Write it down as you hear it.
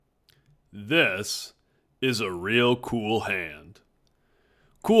This is a real cool hand.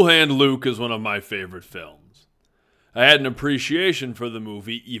 Cool Hand Luke is one of my favorite films. I had an appreciation for the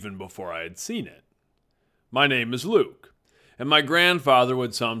movie even before I had seen it. My name is Luke, and my grandfather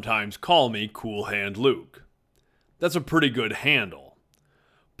would sometimes call me Cool Hand Luke. That's a pretty good handle.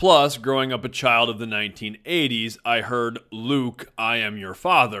 Plus, growing up a child of the 1980s, I heard Luke, I am your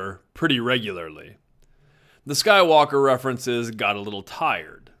father pretty regularly. The Skywalker references got a little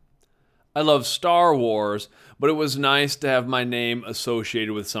tired. I love Star Wars, but it was nice to have my name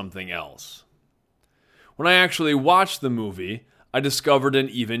associated with something else. When I actually watched the movie, I discovered an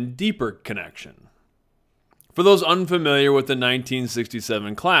even deeper connection. For those unfamiliar with the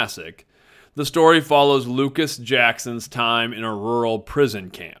 1967 classic, the story follows Lucas Jackson's time in a rural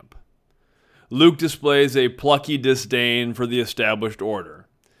prison camp. Luke displays a plucky disdain for the established order.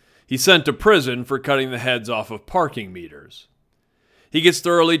 He's sent to prison for cutting the heads off of parking meters. He gets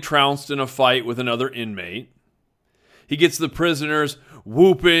thoroughly trounced in a fight with another inmate. He gets the prisoners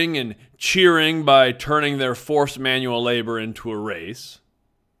whooping and cheering by turning their forced manual labor into a race.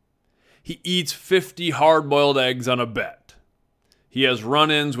 He eats 50 hard-boiled eggs on a bet. He has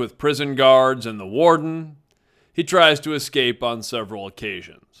run-ins with prison guards and the warden. He tries to escape on several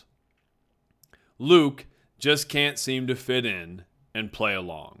occasions. Luke just can't seem to fit in and play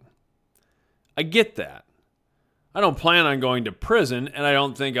along. I get that. I don't plan on going to prison, and I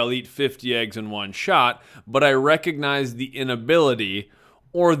don't think I'll eat 50 eggs in one shot, but I recognize the inability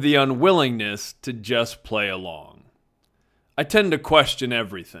or the unwillingness to just play along. I tend to question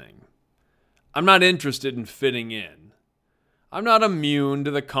everything. I'm not interested in fitting in. I'm not immune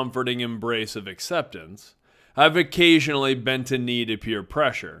to the comforting embrace of acceptance. I've occasionally bent a knee to peer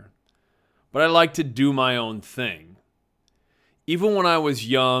pressure, but I like to do my own thing. Even when I was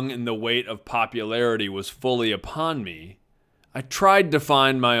young and the weight of popularity was fully upon me, I tried to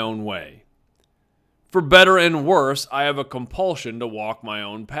find my own way. For better and worse, I have a compulsion to walk my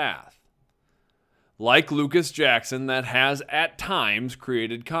own path. Like Lucas Jackson, that has at times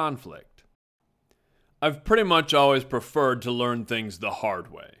created conflict. I've pretty much always preferred to learn things the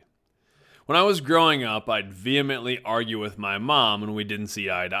hard way. When I was growing up, I'd vehemently argue with my mom when we didn't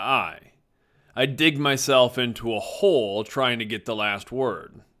see eye to eye. I'd dig myself into a hole trying to get the last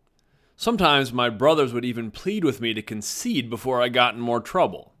word. Sometimes my brothers would even plead with me to concede before I got in more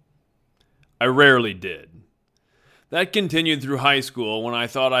trouble. I rarely did. That continued through high school when I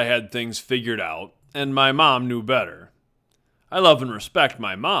thought I had things figured out, and my mom knew better. I love and respect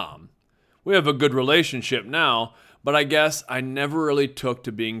my mom. We have a good relationship now, but I guess I never really took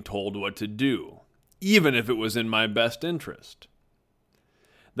to being told what to do, even if it was in my best interest.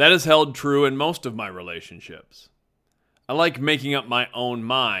 That has held true in most of my relationships. I like making up my own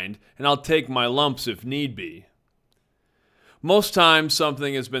mind, and I'll take my lumps if need be. Most times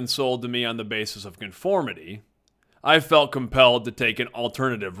something has been sold to me on the basis of conformity. I've felt compelled to take an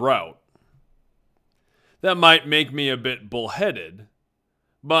alternative route. That might make me a bit bullheaded,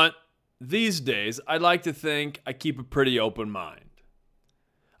 but these days I'd like to think I keep a pretty open mind.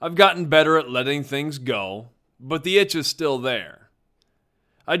 I've gotten better at letting things go, but the itch is still there.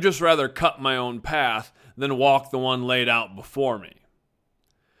 I'd just rather cut my own path than walk the one laid out before me.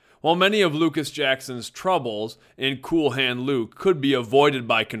 While many of Lucas Jackson's troubles in Cool Hand Luke could be avoided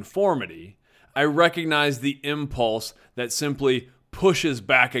by conformity, I recognize the impulse that simply pushes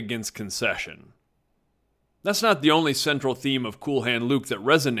back against concession. That's not the only central theme of Cool Hand Luke that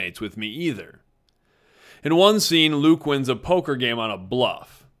resonates with me either. In one scene, Luke wins a poker game on a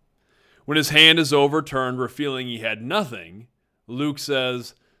bluff. When his hand is overturned, revealing he had nothing, Luke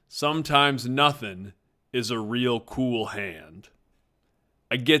says, "Sometimes nothing is a real cool hand."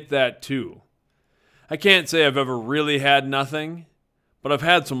 I get that too. I can't say I've ever really had nothing, but I've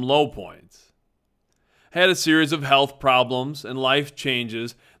had some low points. I had a series of health problems and life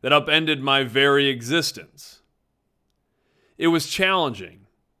changes that upended my very existence. It was challenging,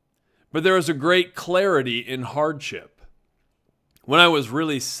 but there is a great clarity in hardship. When I was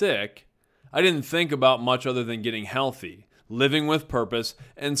really sick, I didn't think about much other than getting healthy, living with purpose,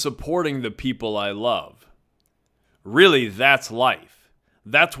 and supporting the people I love. Really, that's life.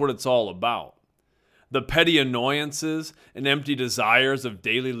 That's what it's all about. The petty annoyances and empty desires of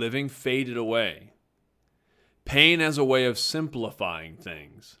daily living faded away. Pain has a way of simplifying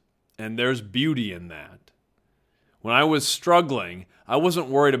things, and there's beauty in that. When I was struggling, I wasn't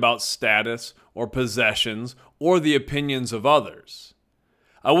worried about status or possessions or the opinions of others.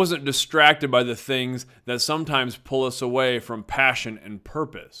 I wasn't distracted by the things that sometimes pull us away from passion and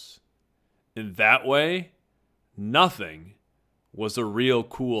purpose. In that way, nothing was a real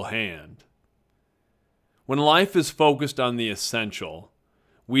cool hand. When life is focused on the essential,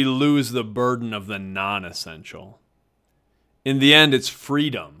 we lose the burden of the non-essential. In the end, it's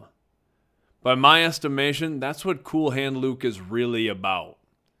freedom. By my estimation, that's what Cool Hand Luke is really about.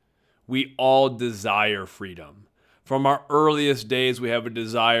 We all desire freedom. From our earliest days, we have a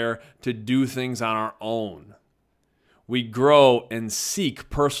desire to do things on our own. We grow and seek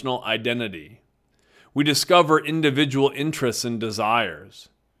personal identity. We discover individual interests and desires.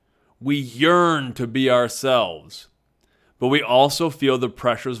 We yearn to be ourselves. But we also feel the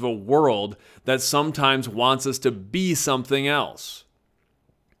pressures of a world that sometimes wants us to be something else.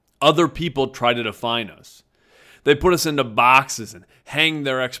 Other people try to define us. They put us into boxes and hang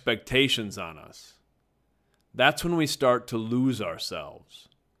their expectations on us. That's when we start to lose ourselves.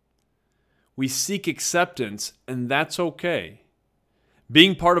 We seek acceptance, and that's okay.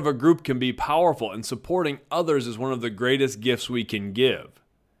 Being part of a group can be powerful, and supporting others is one of the greatest gifts we can give.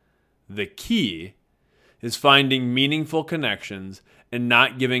 The key is finding meaningful connections and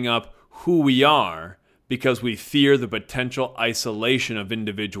not giving up who we are because we fear the potential isolation of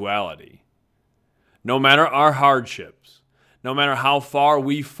individuality. No matter our hardships, no matter how far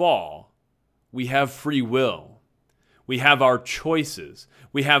we fall, we have free will. We have our choices.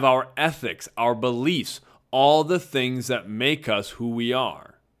 We have our ethics, our beliefs, all the things that make us who we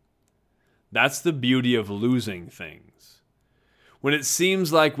are. That's the beauty of losing things. When it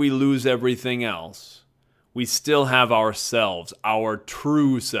seems like we lose everything else, we still have ourselves, our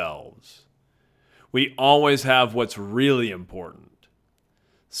true selves. We always have what's really important.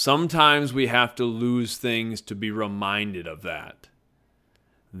 Sometimes we have to lose things to be reminded of that.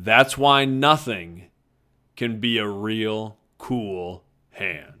 That's why nothing can be a real cool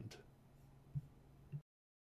hand.